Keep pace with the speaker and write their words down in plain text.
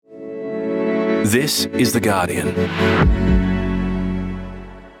This is The Guardian.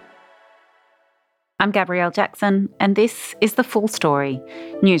 I'm Gabrielle Jackson, and this is The Full Story,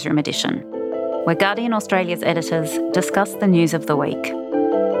 Newsroom Edition, where Guardian Australia's editors discuss the news of the week.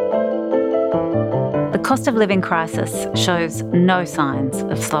 The cost of living crisis shows no signs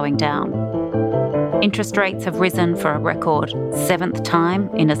of slowing down. Interest rates have risen for a record 7th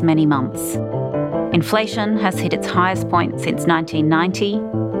time in as many months. Inflation has hit its highest point since 1990,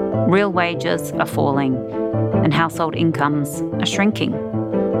 real wages are falling, and household incomes are shrinking.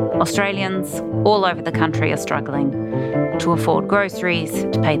 Australians all over the country are struggling to afford groceries,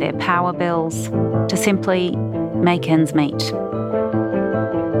 to pay their power bills, to simply make ends meet.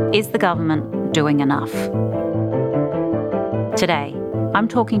 Is the government doing enough? Today, I'm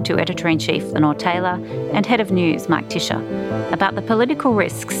talking to Editor-in-Chief Lenore Taylor and Head of News Mike Tischer about the political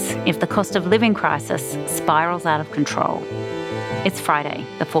risks if the cost of living crisis spirals out of control. It's Friday,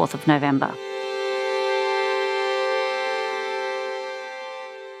 the 4th of November.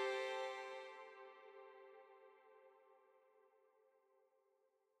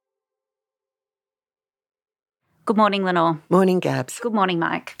 Good morning, Lenore. Morning, Gabs. Good morning,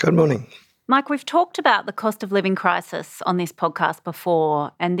 Mike. Good morning. Mike, we've talked about the cost of living crisis on this podcast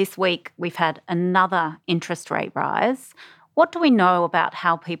before, and this week we've had another interest rate rise. What do we know about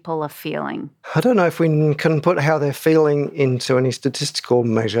how people are feeling? I don't know if we can put how they're feeling into any statistical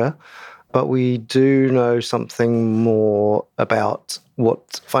measure, but we do know something more about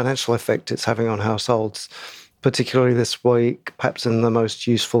what financial effect it's having on households, particularly this week, perhaps in the most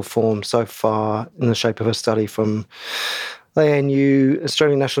useful form so far in the shape of a study from the ANU,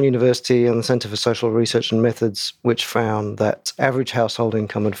 Australian National University and the Centre for Social Research and Methods, which found that average household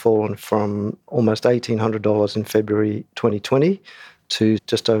income had fallen from almost $1,800 in February 2020 to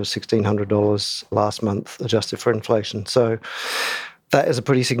just over $1,600 last month, adjusted for inflation. So that is a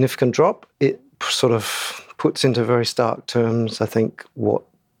pretty significant drop. It sort of puts into very stark terms, I think, what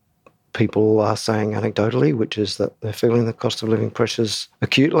people are saying anecdotally, which is that they're feeling the cost of living pressures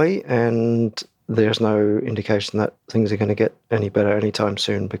acutely, and there's no indication that things are going to get any better anytime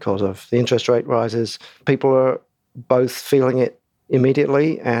soon because of the interest rate rises. People are both feeling it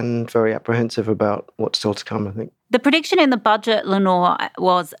immediately and very apprehensive about what's still to come, I think. The prediction in the budget, Lenore,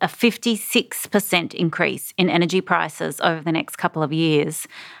 was a 56% increase in energy prices over the next couple of years.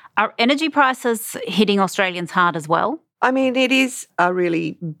 Are energy prices hitting Australians hard as well? I mean, it is a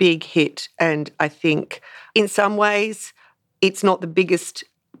really big hit, and I think in some ways it's not the biggest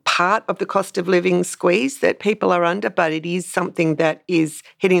part of the cost of living squeeze that people are under, but it is something that is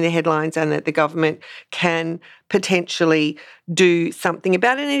hitting the headlines and that the government can potentially do something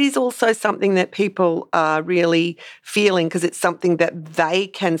about it. And it is also something that people are really feeling because it's something that they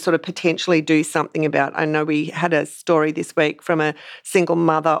can sort of potentially do something about. I know we had a story this week from a single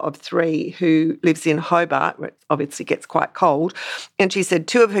mother of 3 who lives in Hobart, where it obviously gets quite cold, and she said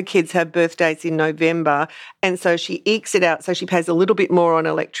 2 of her kids have birthdays in November, and so she ekes it out. So she pays a little bit more on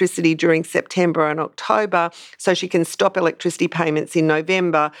electricity during September and October so she can stop electricity payments in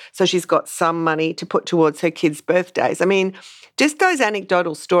November, so she's got some money to put towards her kids' birthdays. I mean, just those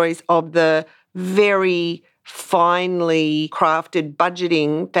anecdotal stories of the very finely crafted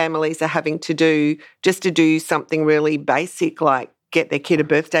budgeting families are having to do just to do something really basic like get their kid a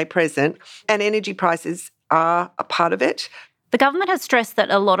birthday present, and energy prices are a part of it. The government has stressed that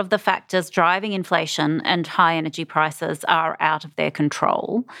a lot of the factors driving inflation and high energy prices are out of their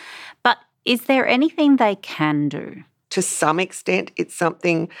control. But is there anything they can do? To some extent, it's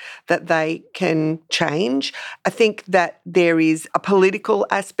something that they can change. I think that there is a political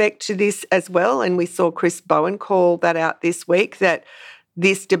aspect to this as well, and we saw Chris Bowen call that out this week, that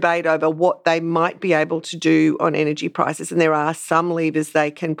this debate over what they might be able to do on energy prices, and there are some levers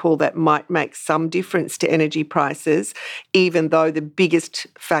they can pull that might make some difference to energy prices, even though the biggest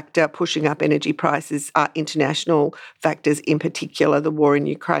factor pushing up energy prices are international factors, in particular the war in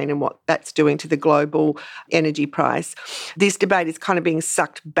Ukraine and what that's doing to the global energy price. This debate is kind of being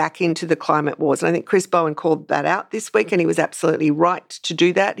sucked back into the climate wars, and I think Chris Bowen called that out this week, and he was absolutely right to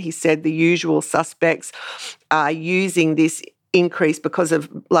do that. He said the usual suspects are using this increase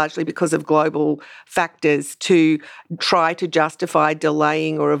largely because of global factors to try to justify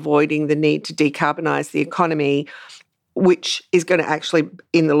delaying or avoiding the need to decarbonise the economy, which is going to actually,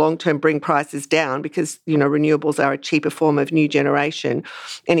 in the long term, bring prices down because, renewables are a cheaper form of new generation.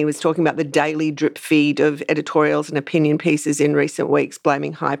 And he was talking about the daily drip feed of editorials and opinion pieces in recent weeks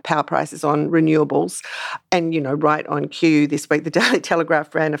blaming high power prices on renewables. And, right on cue this week, the Daily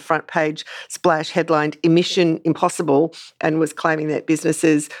Telegraph ran a front page splash headlined "Emission Impossible" and was claiming that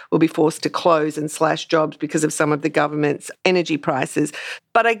businesses will be forced to close and slash jobs because of some of the government's energy prices.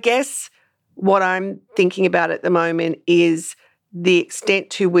 But I guess what I'm thinking about at the moment is the extent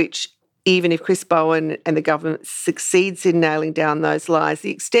to which, even if Chris Bowen and the government succeeds in nailing down those lies,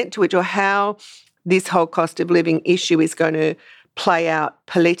 the extent to which or how this whole cost of living issue is going to play out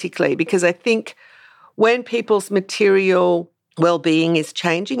politically. Because I think when people's material well-being is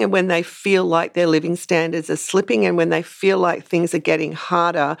changing and when they feel like their living standards are slipping and when they feel like things are getting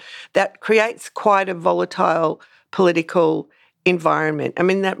harder, that creates quite a volatile political environment. I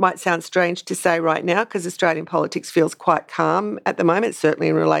mean, that might sound strange to say right now because Australian politics feels quite calm at the moment, certainly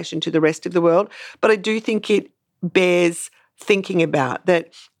in relation to the rest of the world. But I do think it bears thinking about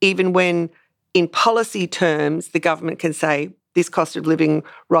that even when in policy terms the government can say this cost of living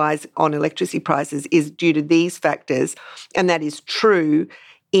rise on electricity prices is due to these factors, and that is true,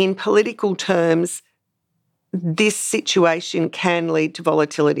 in political terms, this situation can lead to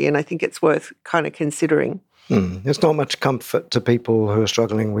volatility, and I think it's worth kind of considering. It's not much comfort to people who are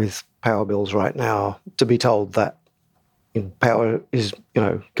struggling with power bills right now to be told that power is,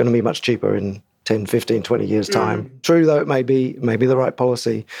 going to be much cheaper in 10, 15, 20 years' time. True, though, it may be the right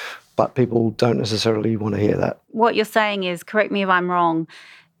policy, but people don't necessarily want to hear that. What you're saying is, correct me if I'm wrong,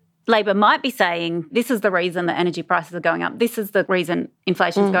 Labor might be saying this is the reason that energy prices are going up, this is the reason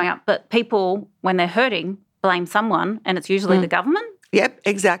inflation is going up, but people, when they're hurting, blame someone, and it's usually the government? Yep,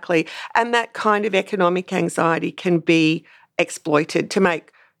 exactly. And that kind of economic anxiety can be exploited to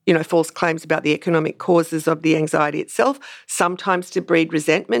make, false claims about the economic causes of the anxiety itself, sometimes to breed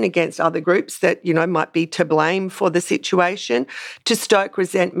resentment against other groups that, might be to blame for the situation, to stoke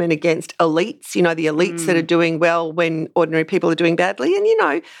resentment against elites, the elites that are doing well when ordinary people are doing badly.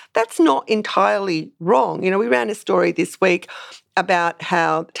 And, that's not entirely wrong. We ran a story this week about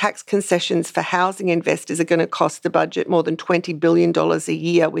how tax concessions for housing investors are going to cost the budget more than $20 billion a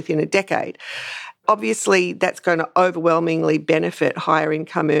year within a decade. Obviously, that's going to overwhelmingly benefit higher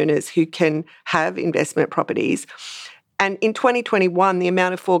income earners who can have investment properties. And in 2021, the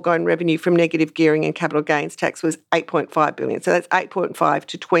amount of foregone revenue from negative gearing and capital gains tax was $8.5 billion. So that's 8.5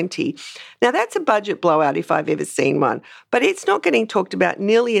 to 20. Now, that's a budget blowout if I've ever seen one. But it's not getting talked about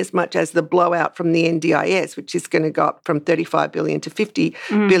nearly as much as the blowout from the NDIS, which is going to go up from $35 billion to $50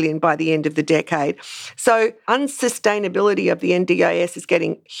 billion by the end of the decade. So unsustainability of the NDIS is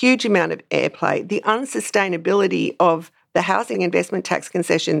getting a huge amount of airplay. The unsustainability of the housing investment tax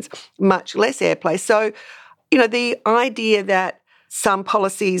concessions, much less airplay. So the idea that some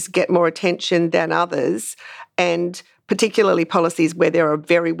policies get more attention than others, and particularly policies where there are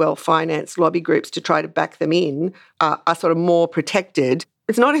very well-financed lobby groups to try to back them in, are sort of more protected,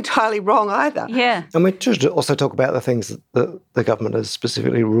 it's not entirely wrong either. Yeah. And we should also talk about the things that the government has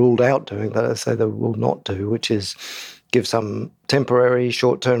specifically ruled out doing that I say they will not do, which is give some temporary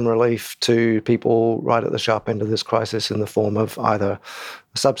short-term relief to people right at the sharp end of this crisis in the form of either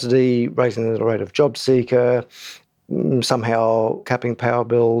a subsidy, raising the rate of job seeker, somehow capping power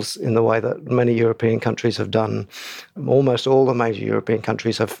bills in the way that many European countries have done. Almost all the major European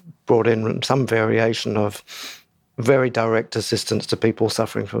countries have brought in some variation of very direct assistance to people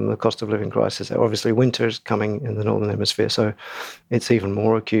suffering from the cost of living crisis. Obviously, winter is coming in the Northern Hemisphere, so it's even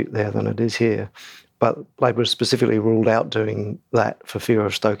more acute there than it is here. But Labor has specifically ruled out doing that for fear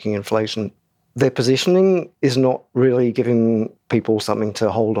of stoking inflation. Their positioning is not really giving people something to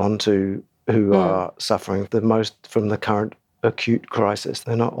hold on to who are suffering the most from the current acute crisis.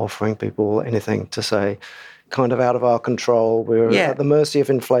 They're not offering people anything to say, kind of out of our control. We're at the mercy of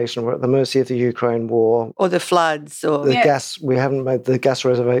inflation. We're at the mercy of the Ukraine war. Or the floods. Or the gas. We haven't made the gas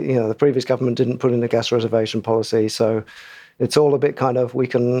reservation. The previous government didn't put in a gas reservation policy. So it's all a bit kind of, we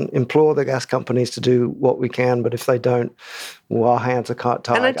can implore the gas companies to do what we can, but if they don't, our hands are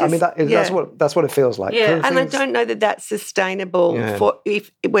tied. That's what it feels like. Yeah, and I don't know that that's sustainable for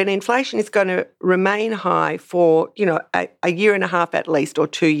when inflation is going to remain high for, a year and a half at least, or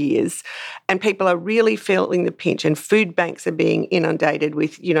 2 years, and people are really feeling the pinch, and food banks are being inundated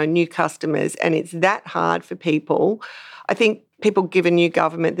with, new customers, and it's that hard for people. I think people give a new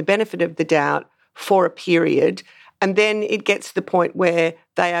government the benefit of the doubt for a period, and then it gets to the point where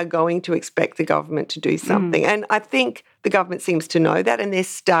they are going to expect the government to do something. And I think the government seems to know that, and they're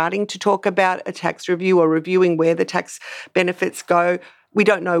starting to talk about a tax review or reviewing where the tax benefits go. We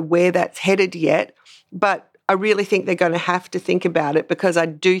don't know where that's headed yet, but I really think they're going to have to think about it, because I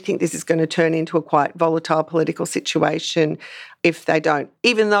do think this is going to turn into a quite volatile political situation if they don't,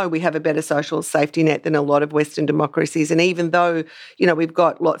 even though we have a better social safety net than a lot of Western democracies, and even though, we've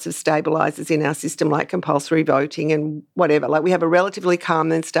got lots of stabilisers in our system like compulsory voting and whatever, like we have a relatively calm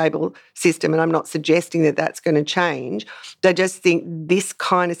and stable system, and I'm not suggesting that that's going to change. I just think this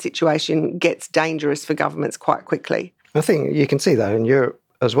kind of situation gets dangerous for governments quite quickly. I think you can see that in Europe.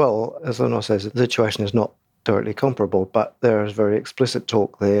 as well, as Lenore says, the situation is not directly comparable, but there is very explicit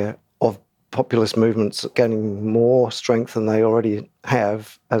talk there of populist movements gaining more strength than they already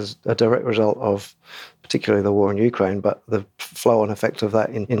have as a direct result of particularly the war in Ukraine, but the flow and effect of that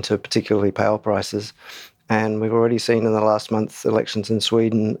into particularly power prices. And we've already seen in the last month elections in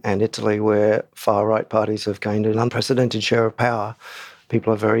Sweden and Italy where far-right parties have gained an unprecedented share of power.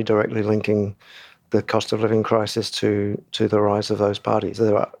 People are very directly linking the cost of living crisis to the rise of those parties.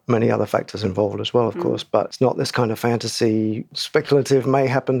 There are many other factors involved as well, of course, but it's not this kind of fantasy, speculative, may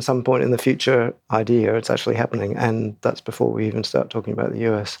happen some point in the future idea. It's actually happening, and that's before we even start talking about the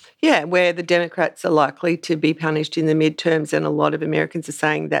US. Yeah, where the Democrats are likely to be punished in the midterms, and a lot of Americans are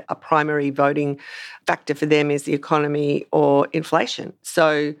saying that a primary voting factor for them is the economy or inflation.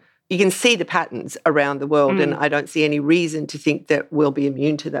 So you can see the patterns around the world, and I don't see any reason to think that we'll be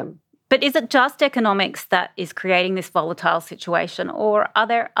immune to them. But is it just economics that is creating this volatile situation, or are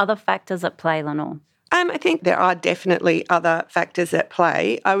there other factors at play, Lenore? I think there are definitely other factors at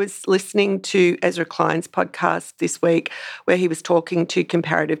play. I was listening to Ezra Klein's podcast this week where he was talking to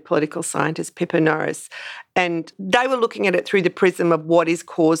comparative political scientist Pippa Norris, and they were looking at it through the prism of what is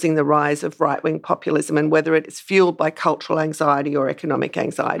causing the rise of right-wing populism and whether it is fueled by cultural anxiety or economic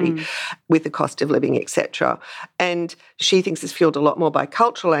anxiety with the cost of living, etc. And she thinks it's fueled a lot more by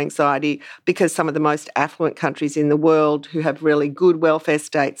cultural anxiety because some of the most affluent countries in the world who have really good welfare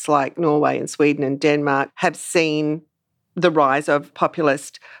states like Norway and Sweden and Denmark have seen the rise of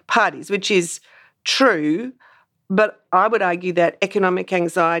populist parties, which is true. But I would argue that economic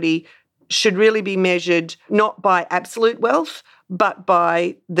anxiety should really be measured not by absolute wealth, but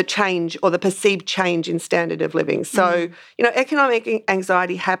by the change or the perceived change in standard of living. So, economic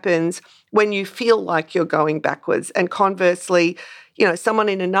anxiety happens when you feel like you're going backwards. And conversely, someone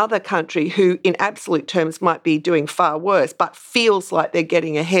in another country who in absolute terms might be doing far worse, but feels like they're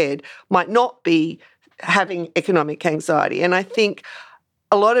getting ahead, might not be having economic anxiety. And I think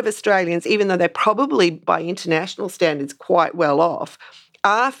a lot of Australians, even though they're probably by international standards quite well off,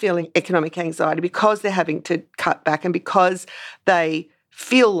 are feeling economic anxiety because they're having to cut back and because they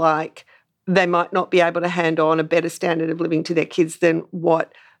feel like they might not be able to hand on a better standard of living to their kids than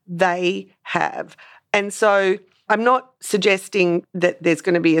what they have. And so I'm not suggesting that there's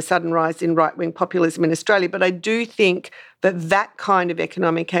going to be a sudden rise in right-wing populism in Australia, but I do think that that kind of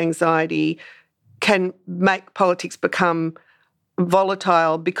economic anxiety can make politics become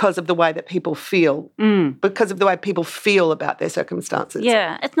volatile because of the way that people feel, because of the way people feel about their circumstances.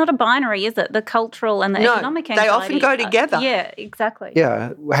 Yeah, it's not a binary, is it? The cultural and the economic anxiety. They often go together. Yeah, exactly.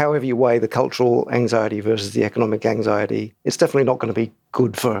 Yeah, however you weigh the cultural anxiety versus the economic anxiety, it's definitely not going to be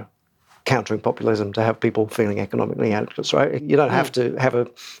good for countering populism to have people feeling economically anxious, right? You don't have to have a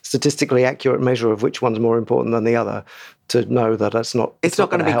statistically accurate measure of which one's more important than the other to know that it's not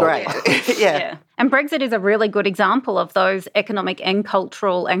going to be help. great. Yeah. And Brexit is a really good example of those economic and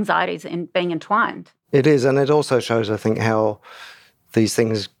cultural anxieties being entwined. It is, and it also shows, I think, how these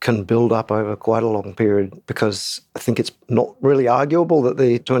things can build up over quite a long period, because I think it's not really arguable that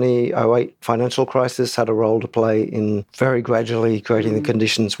the 2008 financial crisis had a role to play in very gradually creating the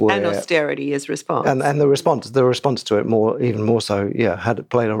conditions where... And austerity as response. And the response to it even more so, had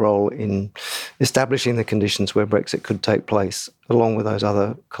played a role in establishing the conditions where Brexit could take place, along with those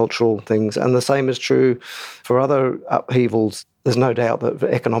other cultural things. And the same is true for other upheavals. There's no doubt that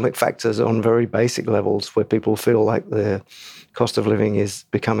economic factors on very basic levels where people feel like their cost of living is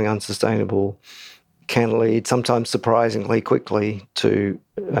becoming unsustainable can lead sometimes surprisingly quickly to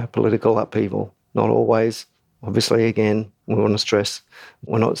political upheaval. Not always. Obviously, again, we want to stress,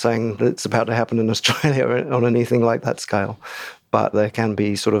 we're not saying that it's about to happen in Australia on anything like that scale, but there can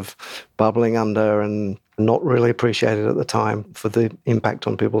be sort of bubbling under and not really appreciated at the time for the impact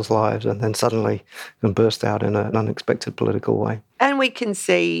on people's lives, and then suddenly can burst out in an unexpected political way. And we can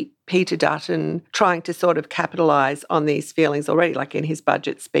see Peter Dutton trying to sort of capitalise on these feelings already, like in his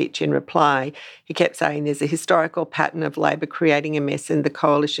budget speech in reply. He kept saying there's a historical pattern of Labor creating a mess and the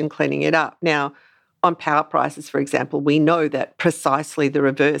coalition cleaning it up. Now, on power prices, for example, we know that precisely the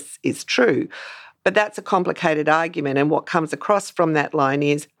reverse is true. But that's a complicated argument, and what comes across from that line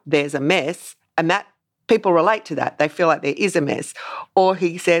is there's a mess, and that people relate to that. They feel like there is a mess. Or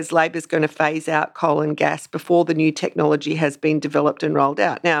he says Labor's going to phase out coal and gas before the new technology has been developed and rolled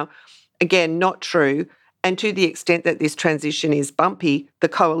out. Now, again, not true. And to the extent that this transition is bumpy, the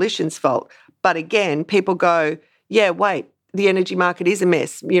coalition's fault. But again, people go, yeah, wait, the energy market is a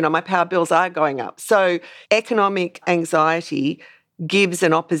mess. My power bills are going up. So economic anxiety gives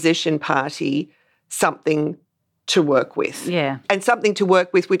an opposition party something to work with. Yeah. And something to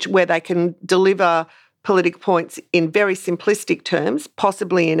work with where they can deliver political points in very simplistic terms,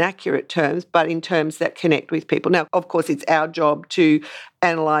 possibly inaccurate terms, but in terms that connect with people. Now, of course, it's our job to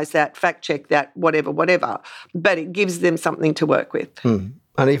analyse that, fact check that, whatever, but it gives them something to work with.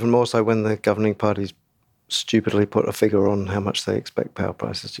 And even more so when the governing parties stupidly put a figure on how much they expect power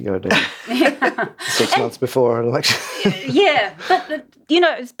prices to go down 6 months before an election. Yeah, but,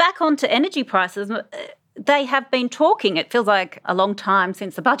 it's back onto energy prices. They have been talking, it feels like a long time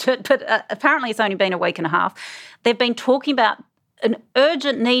since the budget, but apparently it's only been a week and a half. They've been talking about an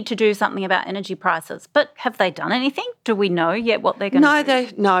urgent need to do something about energy prices. But have they done anything? Do we know yet what they're going to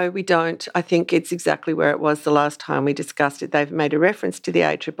do? No, we don't. I think it's exactly where it was the last time we discussed it. They've made a reference to the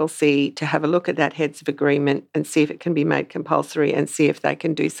ACCC to have a look at that heads of agreement and see if it can be made compulsory and see if they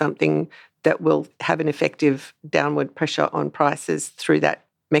can do something that will have an effective downward pressure on prices through that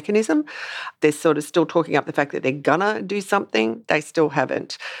mechanism. They're sort of still talking up the fact that they're gonna do something. They still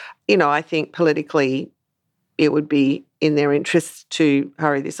haven't. I think politically it would be in their interest to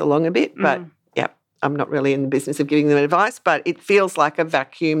hurry this along a bit, but I'm not really in the business of giving them advice, but it feels like a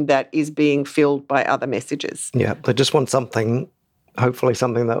vacuum that is being filled by other messages. Yeah, they just want something, hopefully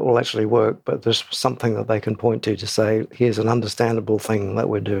something that will actually work, but there's something that they can point to say, here's an understandable thing that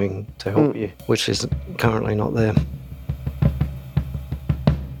we're doing to help you, which is currently not there.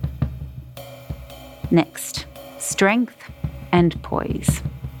 Next, strength and poise.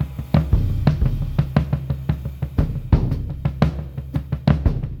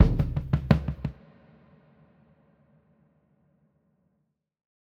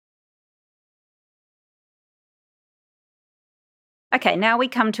 Okay, now we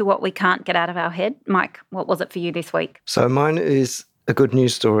come to what we can't get out of our head. Mike, what was it for you this week? So mine is a good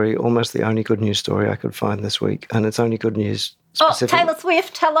news story, almost the only good news story I could find this week, and it's only good news. Oh, Taylor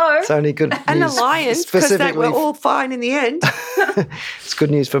Swift, hello. It's only good news. And the Lions, because they were all fine in the end. It's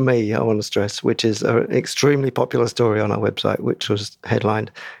good news for me, I want to stress, which is an extremely popular story on our website, which was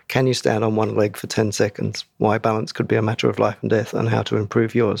headlined, "Can you stand on one leg for 10 seconds? Why balance could be a matter of life and death and how to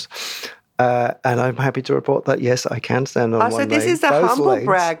improve yours." And I'm happy to report that, yes, I can stand on one leg. So this is a humble legs.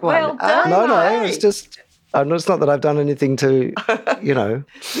 brag one. Well done. No, it's just... it's not that I've done anything to,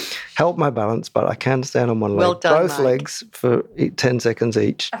 help my balance, but I can stand on one leg. Well done, both Mike. legs for 10 seconds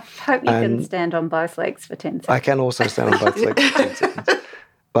each. I hope you can stand on both legs for 10 seconds. I can also stand on both legs for 10 seconds.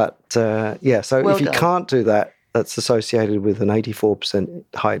 But, so well if you done. can't do that, that's associated with an 84%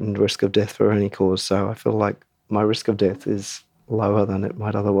 heightened risk of death for any cause. So I feel like my risk of death is lower than it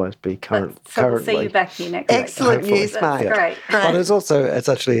might otherwise be currently. So we'll see you back here next week. Excellent news, That's mate. great. But it's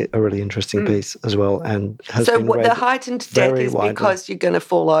actually a really interesting piece as well, and has So been read the heightened death very is widely. because you're going to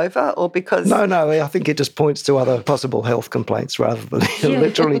fall over or because... No, I think it just points to other possible health complaints rather than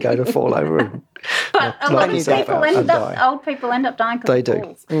literally go to fall over. And But a lot of yourself people out and die. old people end up dying because They of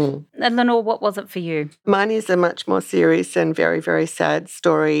do. falls. And Lenore, what was it for you? Mine is a much more serious and very, very sad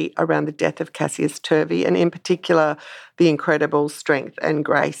story around the death of Cassius Turvey, and in particular, the incredible strength and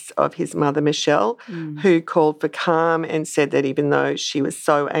grace of his mother, Michelle, who called for calm and said that even though she was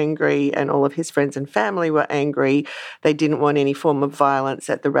so angry and all of his friends and family were angry, they didn't want any form of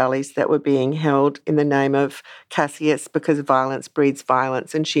violence at the rallies that were being held in the name of Cassius, because violence breeds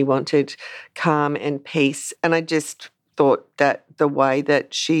violence, and she wanted calm and peace. And I just thought that the way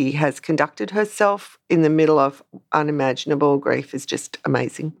that she has conducted herself in the middle of unimaginable grief is just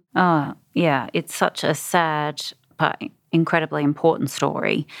amazing. Oh, yeah, it's such a sad but incredibly important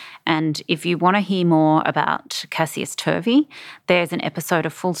story. And if you want to hear more about Cassius Turvey, there's an episode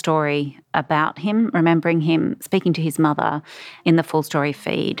of Full Story about him, remembering him, speaking to his mother in the Full Story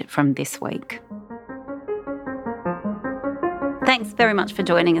feed from this week. Thanks very much for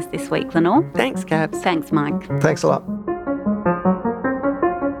joining us this week, Lenore. Thanks, Gabs. Thanks, Mike. Thanks a lot.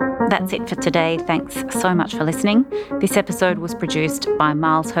 That's it for today. Thanks so much for listening. This episode was produced by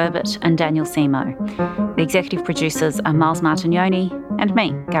Miles Herbert and Daniel Simo. The executive producers are Miles Martignoni and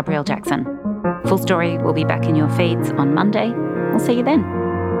me, Gabrielle Jackson. Full Story will be back in your feeds on Monday. We'll see you then.